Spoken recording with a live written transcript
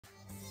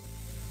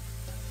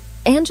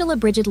Angela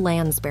Bridget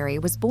Lansbury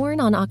was born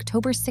on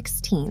October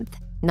 16,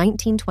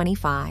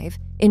 1925,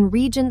 in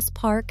Regent's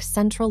Park,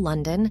 central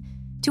London,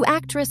 to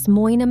actress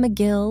Moyna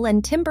McGill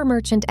and timber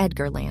merchant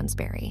Edgar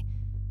Lansbury.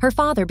 Her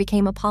father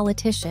became a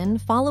politician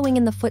following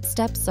in the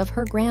footsteps of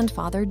her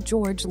grandfather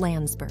George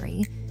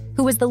Lansbury,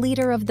 who was the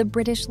leader of the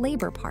British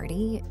Labour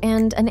Party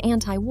and an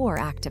anti-war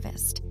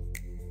activist.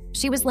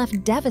 She was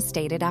left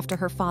devastated after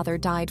her father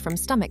died from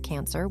stomach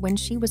cancer when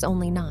she was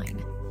only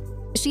 9.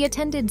 She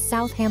attended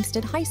South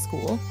Hampstead High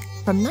School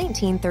from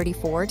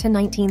 1934 to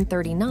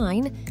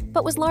 1939,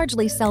 but was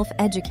largely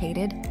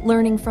self-educated,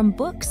 learning from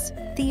books,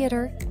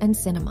 theater, and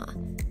cinema.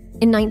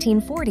 In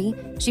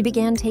 1940, she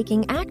began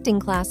taking acting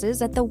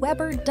classes at the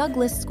Webber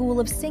Douglas School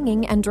of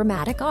Singing and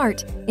Dramatic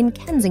Art in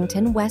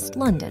Kensington, West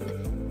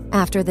London.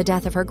 After the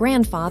death of her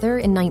grandfather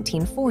in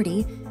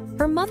 1940,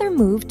 her mother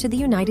moved to the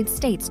United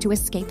States to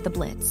escape the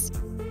Blitz.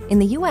 In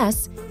the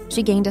U.S.,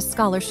 she gained a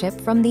scholarship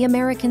from the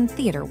American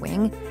Theater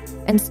Wing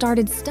and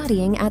started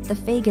studying at the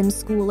Feagin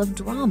School of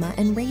Drama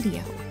and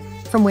Radio,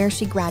 from where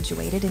she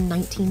graduated in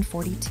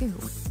 1942.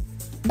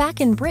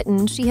 Back in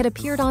Britain, she had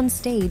appeared on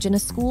stage in a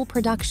school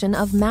production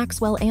of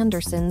Maxwell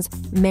Anderson's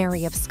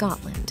Mary of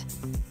Scotland.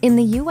 In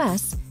the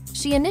U.S.,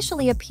 she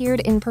initially appeared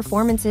in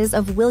performances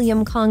of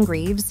William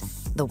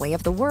Congreve's The Way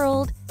of the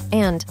World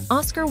and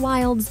Oscar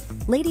Wilde's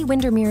Lady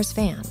Windermere's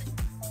Fan.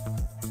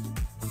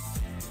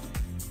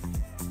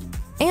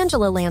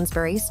 Angela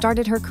Lansbury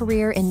started her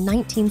career in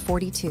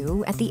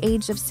 1942 at the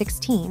age of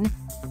 16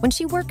 when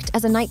she worked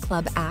as a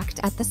nightclub act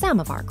at the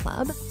Samovar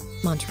Club,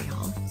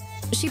 Montreal.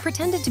 She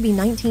pretended to be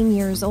 19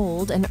 years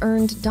old and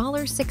earned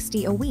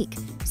 $60 a week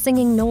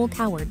singing Noel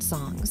Coward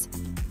songs.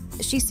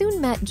 She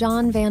soon met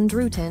John Van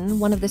Druten,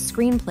 one of the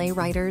screenplay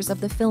writers of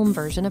the film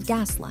version of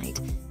Gaslight,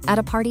 at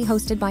a party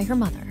hosted by her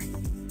mother.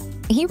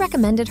 He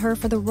recommended her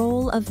for the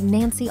role of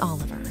Nancy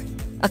Oliver,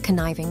 a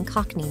conniving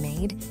Cockney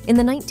maid in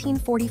the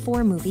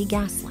 1944 movie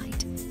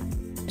Gaslight.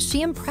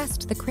 She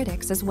impressed the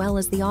critics as well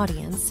as the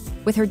audience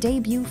with her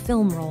debut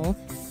film role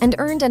and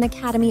earned an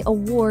Academy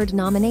Award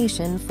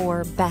nomination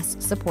for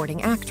Best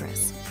Supporting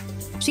Actress.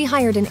 She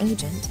hired an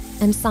agent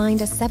and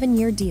signed a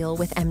 7-year deal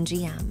with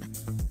MGM.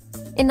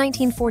 In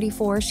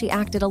 1944, she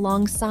acted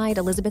alongside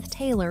Elizabeth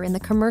Taylor in the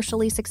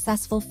commercially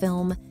successful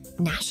film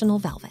National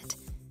Velvet.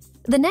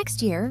 The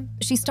next year,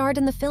 she starred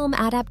in the film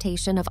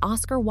adaptation of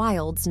Oscar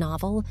Wilde's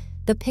novel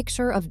The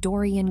Picture of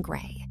Dorian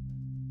Gray.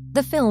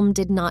 The film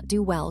did not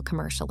do well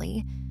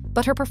commercially,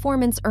 but her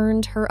performance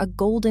earned her a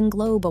Golden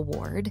Globe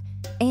Award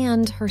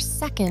and her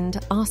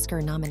second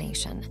Oscar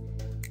nomination.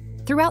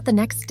 Throughout the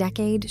next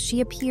decade,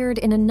 she appeared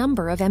in a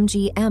number of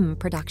MGM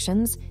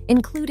productions,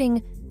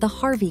 including The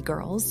Harvey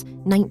Girls,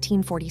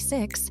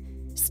 1946,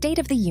 State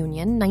of the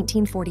Union,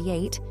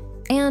 1948,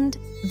 and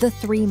The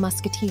Three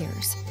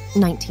Musketeers,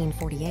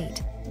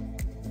 1948.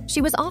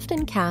 She was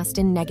often cast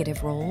in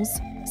negative roles,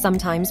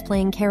 sometimes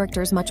playing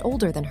characters much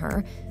older than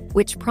her,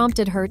 which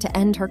prompted her to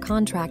end her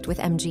contract with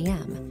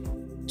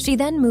MGM. She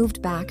then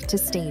moved back to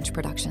stage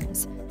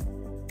productions.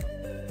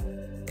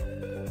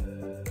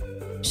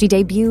 She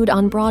debuted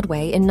on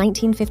Broadway in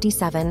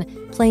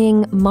 1957,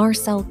 playing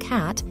Marcel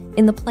Cat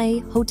in the play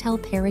Hotel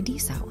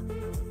Paradiso.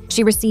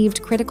 She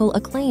received critical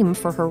acclaim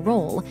for her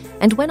role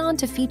and went on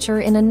to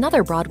feature in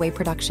another Broadway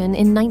production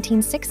in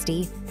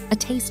 1960, A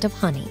Taste of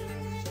Honey.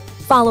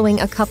 Following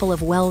a couple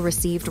of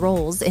well-received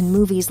roles in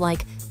movies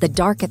like The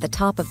Dark at the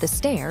Top of the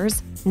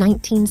Stairs,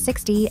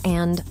 1960,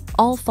 and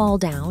All Fall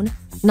Down,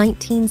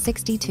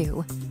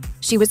 1962,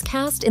 she was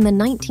cast in the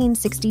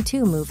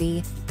 1962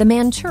 movie The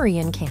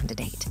Manchurian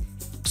Candidate.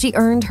 She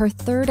earned her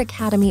third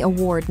Academy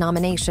Award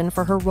nomination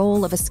for her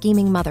role of a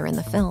scheming mother in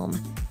the film.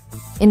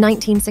 In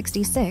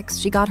 1966,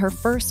 she got her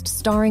first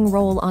starring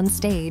role on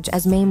stage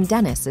as Mame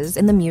Dennis's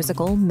in the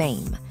musical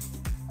Mame.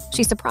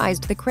 She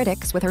surprised the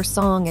critics with her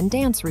song and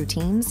dance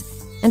routines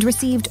and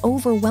received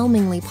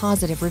overwhelmingly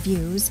positive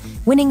reviews,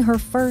 winning her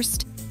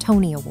first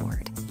Tony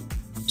Award.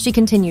 She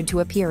continued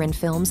to appear in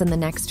films in the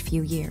next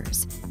few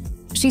years.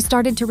 She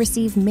started to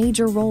receive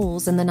major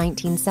roles in the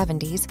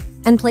 1970s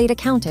and played a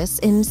countess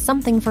in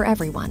Something for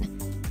Everyone.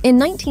 In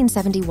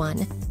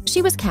 1971,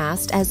 she was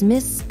cast as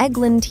Miss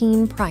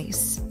Eglantine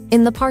Price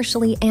in the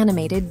partially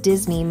animated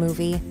Disney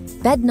movie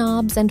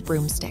Bedknobs and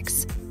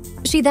Broomsticks.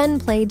 She then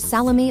played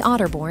Salome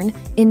Otterborn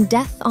in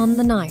Death on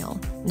the Nile,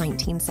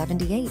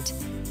 1978,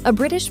 a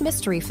British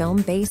mystery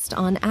film based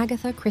on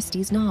Agatha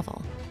Christie's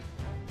novel.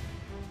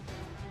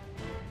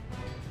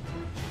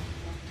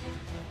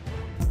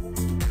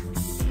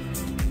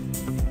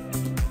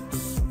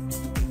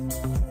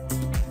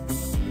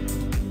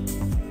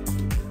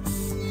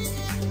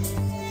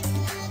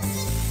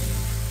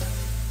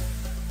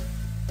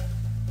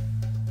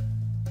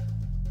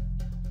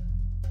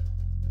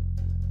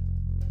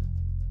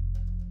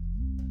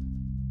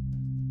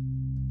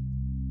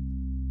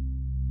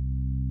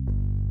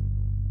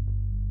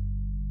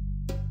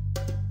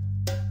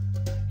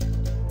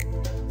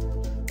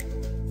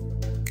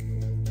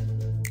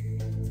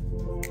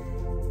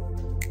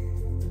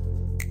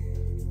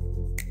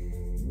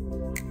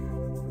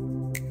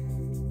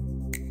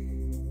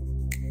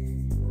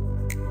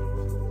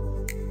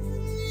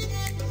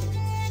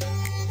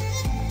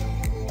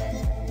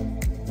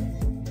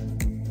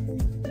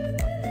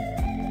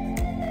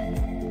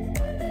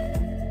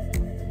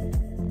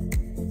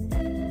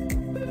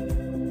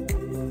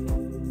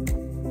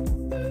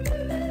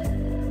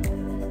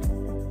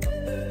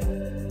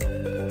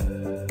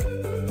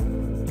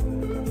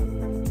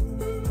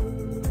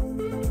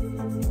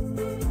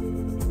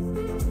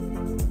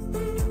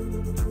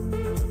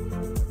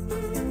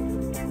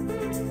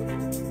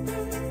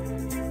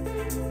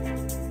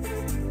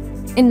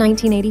 In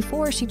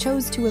 1984, she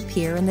chose to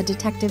appear in the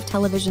detective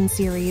television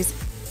series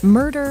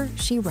Murder,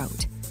 She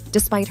Wrote,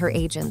 despite her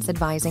agents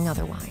advising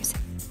otherwise.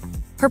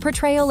 Her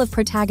portrayal of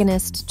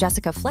protagonist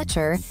Jessica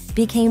Fletcher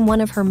became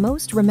one of her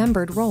most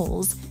remembered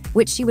roles,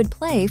 which she would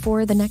play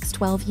for the next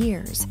 12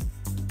 years.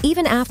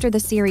 Even after the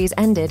series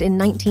ended in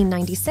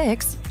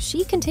 1996,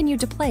 she continued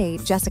to play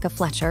Jessica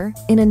Fletcher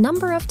in a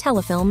number of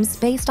telefilms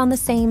based on the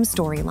same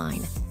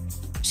storyline.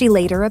 She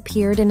later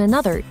appeared in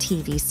another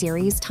TV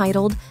series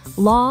titled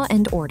Law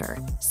and Order: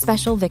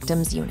 Special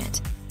Victims Unit,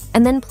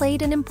 and then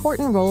played an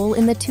important role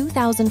in the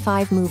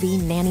 2005 movie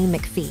Nanny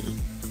McPhee.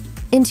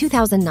 In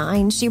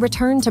 2009, she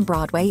returned to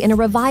Broadway in a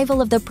revival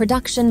of the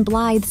production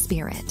Blithe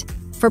Spirit.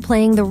 For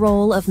playing the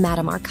role of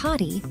Madame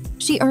Arcady,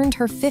 she earned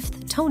her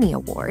 5th Tony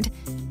Award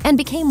and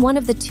became one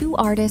of the 2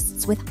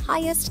 artists with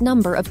highest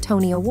number of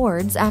Tony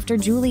Awards after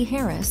Julie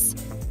Harris.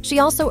 She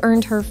also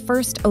earned her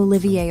 1st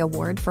Olivier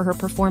Award for her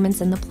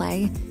performance in the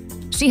play.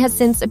 She has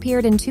since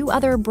appeared in 2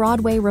 other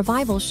Broadway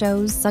revival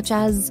shows, such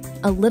as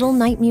A Little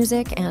Night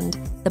Music and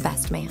The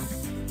Best Man.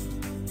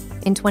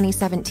 In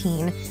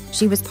 2017,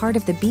 she was part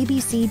of the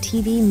BBC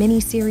TV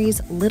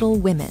miniseries Little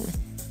Women.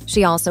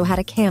 She also had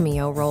a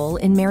cameo role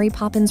in Mary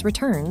Poppins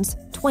Returns,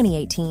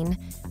 2018,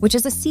 which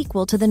is a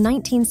sequel to the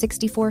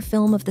 1964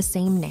 film of the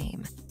same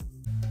name.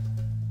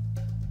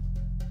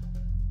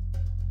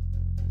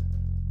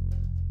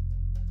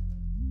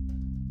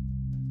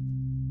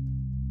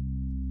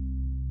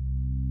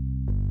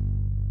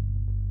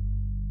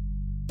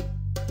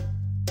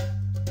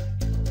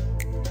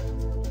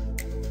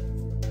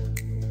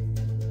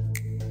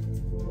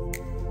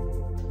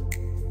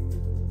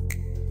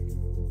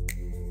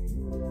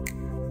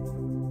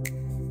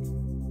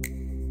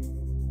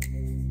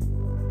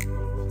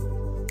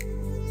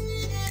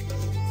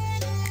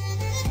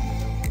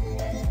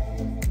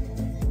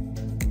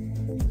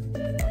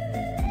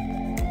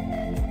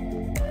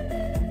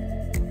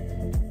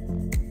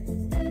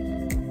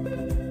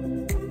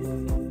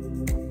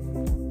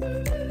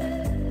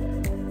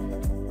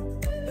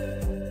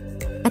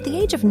 At the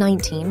age of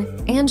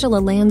 19, Angela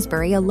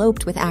Lansbury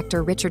eloped with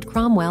actor Richard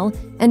Cromwell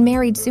and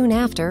married soon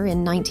after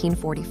in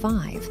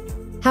 1945.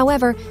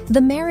 However,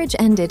 the marriage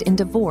ended in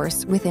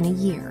divorce within a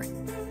year.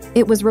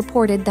 It was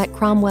reported that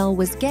Cromwell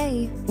was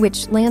gay,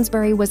 which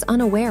Lansbury was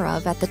unaware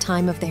of at the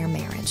time of their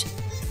marriage.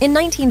 In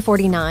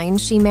 1949,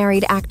 she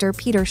married actor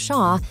Peter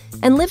Shaw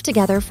and lived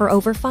together for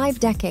over 5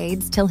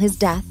 decades till his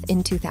death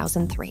in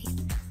 2003.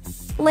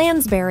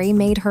 Lansbury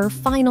made her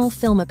final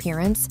film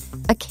appearance,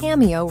 a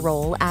cameo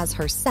role as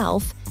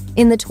herself,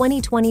 in the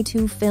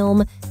 2022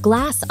 film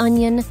Glass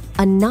Onion: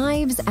 A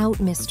Knives Out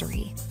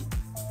Mystery.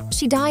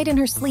 She died in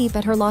her sleep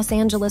at her Los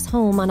Angeles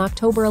home on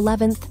October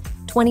 11,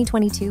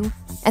 2022,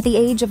 at the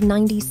age of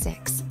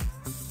 96.